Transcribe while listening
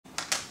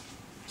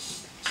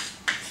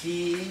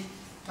P,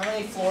 how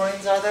many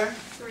fluorines are there?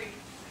 3.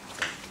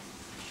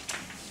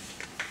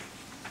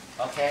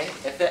 Okay,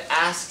 if it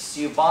asks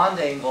you bond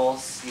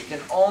angles, you can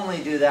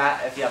only do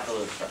that if you have the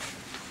Lewis structure.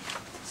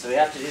 So we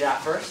have to do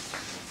that first.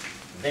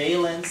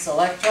 Valence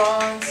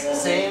electrons,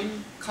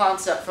 same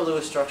concept for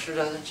Lewis structure,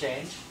 doesn't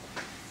change.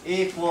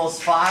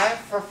 Equals 5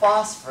 for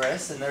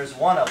phosphorus, and there's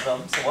one of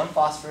them, so one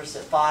phosphorus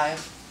at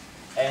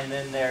 5, and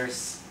then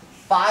there's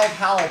 5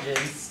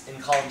 halogens in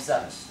column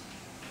 7.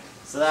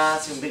 So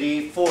that's going to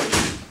be 40.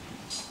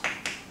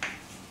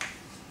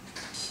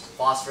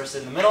 Phosphorus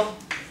in the middle.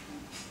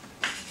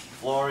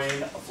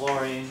 Fluorine, a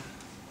fluorine,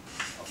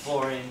 a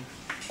fluorine,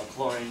 a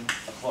chlorine,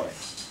 a chlorine.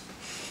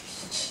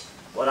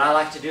 What I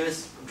like to do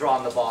is draw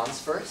on the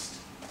bonds first.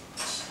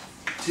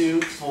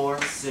 2,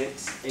 4,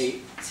 6,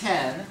 8,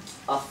 10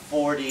 of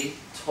 40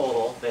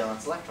 total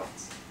valence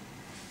electrons.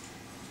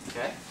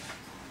 Okay?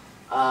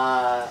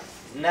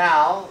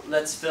 Now,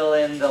 let's fill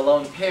in the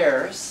lone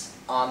pairs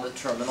on the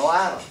terminal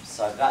atoms.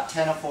 So I've got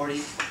 10 of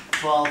 40,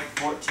 12,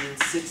 14,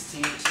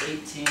 16,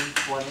 18,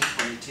 20,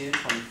 22,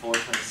 24,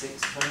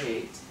 26,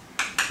 28,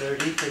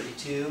 30,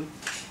 32,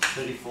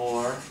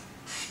 34,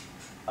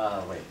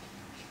 wait.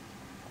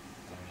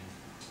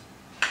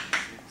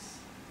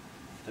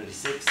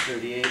 36,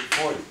 38,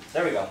 40.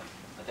 There we go.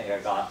 I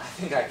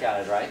think I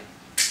counted right.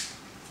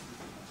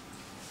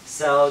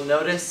 So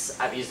notice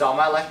I've used all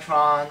my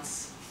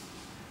electrons.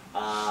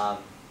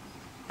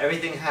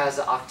 Everything has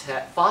an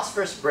octet.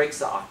 Phosphorus breaks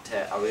the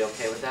octet. Are we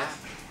okay with that?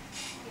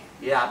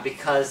 Yeah,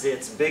 because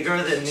it's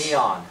bigger than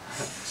neon.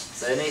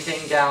 So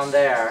anything down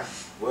there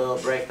will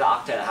break the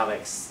octet, have an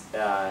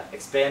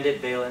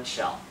expanded valence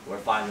shell. We're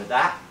fine with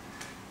that.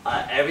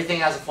 Everything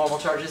has a formal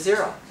charge of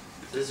 0.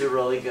 This is a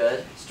really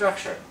good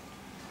structure.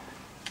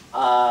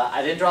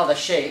 I didn't draw the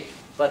shape,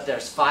 but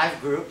there's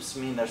 5 groups,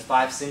 meaning there's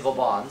 5 single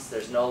bonds.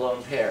 There's no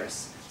lone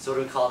pairs. So what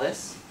do we call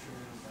this?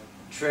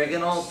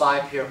 Trigonal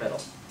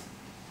Bi-Pyramidal.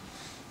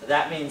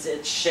 That means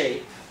its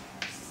shape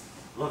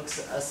looks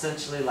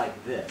essentially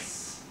like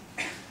this,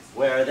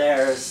 where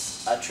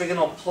there's a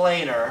trigonal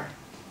planar,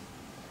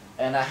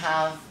 and I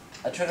have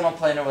a trigonal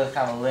planar with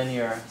kind of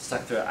linear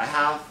stuck through it. I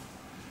have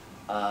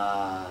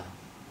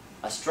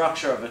a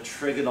structure of a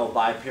trigonal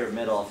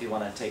bipyramidal if you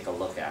want to take a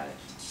look at it.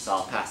 So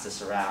I'll pass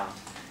this around.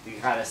 You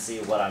can kind of see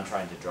what I'm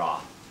trying to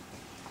draw.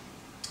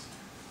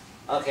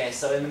 Okay,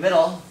 so in the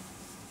middle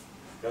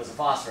goes the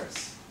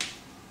phosphorus.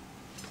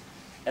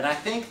 And I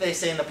think they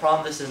say in the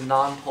problem this is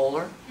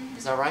non-polar.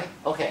 Is that right?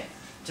 Okay.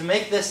 To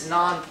make this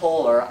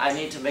non-polar, I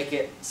need to make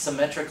it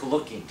symmetric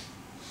looking.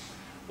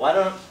 Why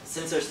don't,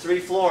 since there's 3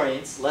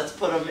 fluorines, let's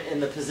put them in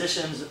the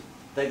positions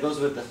that goes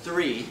with the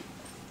 3.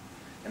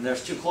 And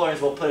there's 2 chlorines,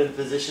 we'll put it in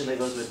the position that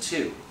goes with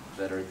 2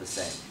 that are the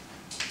same.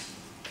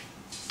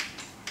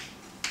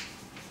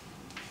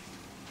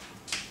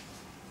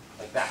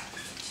 Like that.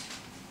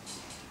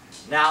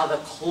 Now the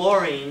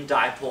chlorine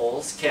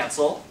dipoles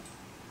cancel,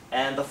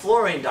 and the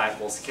fluorine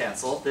dipoles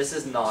cancel. This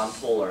is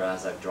non-polar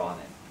as I've drawn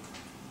it.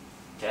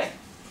 Okay?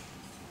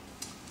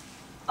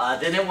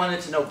 Then it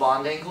wanted to know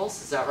bond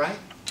angles, is that right?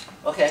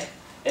 Okay.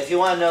 If you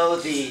want to know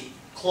the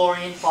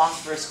chlorine,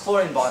 phosphorus,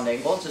 chlorine bond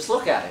angle, just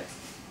look at it.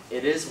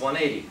 It is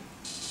 180.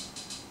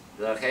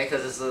 Okay,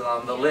 because this is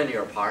on the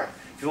linear part.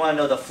 If you want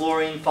to know the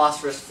fluorine,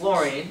 phosphorus,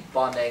 fluorine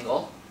bond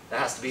angle, that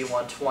has to be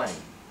 120.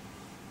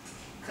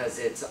 Because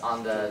it's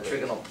on the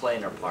trigonal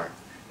planar part.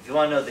 If you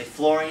want to know the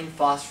fluorine,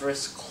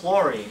 phosphorus,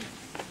 chlorine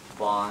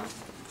bond,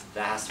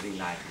 that has to be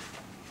 90.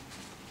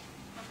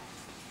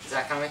 Does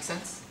that kind of make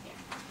sense? Yeah.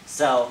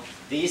 So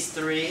these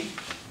 3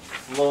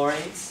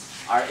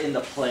 fluorines are in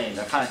the plane.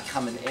 They're kind of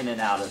coming in and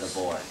out of the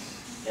board.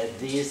 And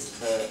these,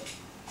 the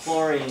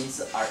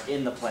chlorines are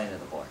in the plane of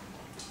the board.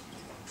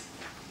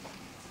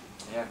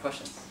 Any other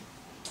questions?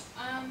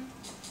 How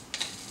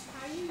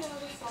do you know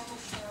the formal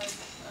charge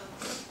of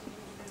the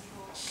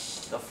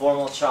individual? The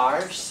formal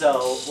charge.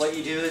 So what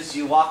you do is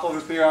you walk over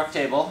to the periodic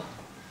table.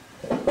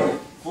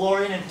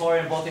 Fluorine and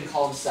chlorine both in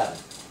column 7.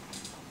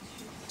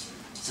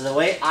 So the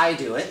way I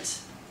do it,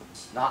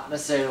 not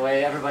necessarily the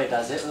way everybody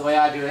does it, the way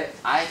I do it,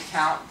 I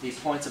count the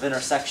points of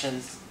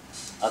intersections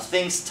of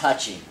things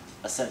touching,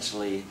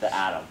 essentially, the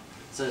atom.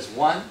 So there's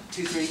 1,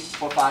 2, 3,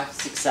 4, 5,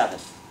 6, 7.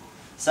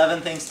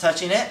 7 things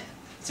touching it.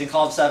 It's in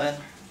column 7.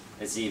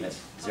 It's even.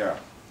 0.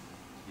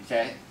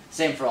 Okay?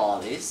 Same for all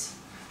of these.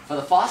 For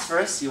the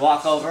phosphorus, you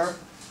walk over.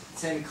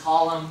 It's in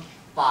column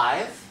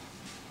 5.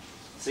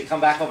 So you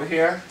come back over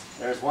here.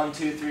 There's 1,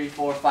 2, 3,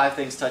 4, 5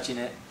 things touching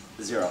it.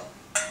 0. Okay.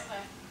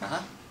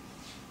 Uh-huh.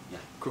 Yeah.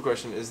 Quick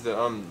question: is they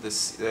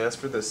asked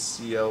for the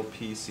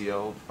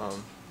CL-PCl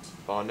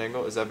bond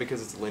angle? Is that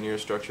because it's a linear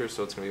structure,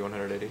 so it's going to be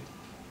 180?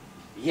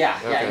 Yeah,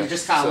 yeah. Okay. You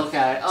just kind of look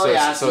at it. Oh, so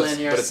yeah, it's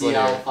linear. But it's CL,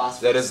 linear. phosphorus.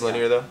 That is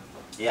linear, though.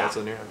 Yeah. That's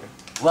linear. Okay.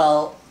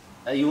 Well,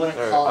 you wouldn't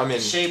Or, call I it mean,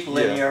 the shape yeah,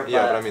 linear,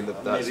 yeah, but but I mean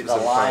that maybe the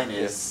specific line part,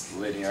 is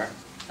linear.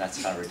 That's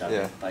kind of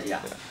redundant, Yeah. but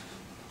yeah. Yeah.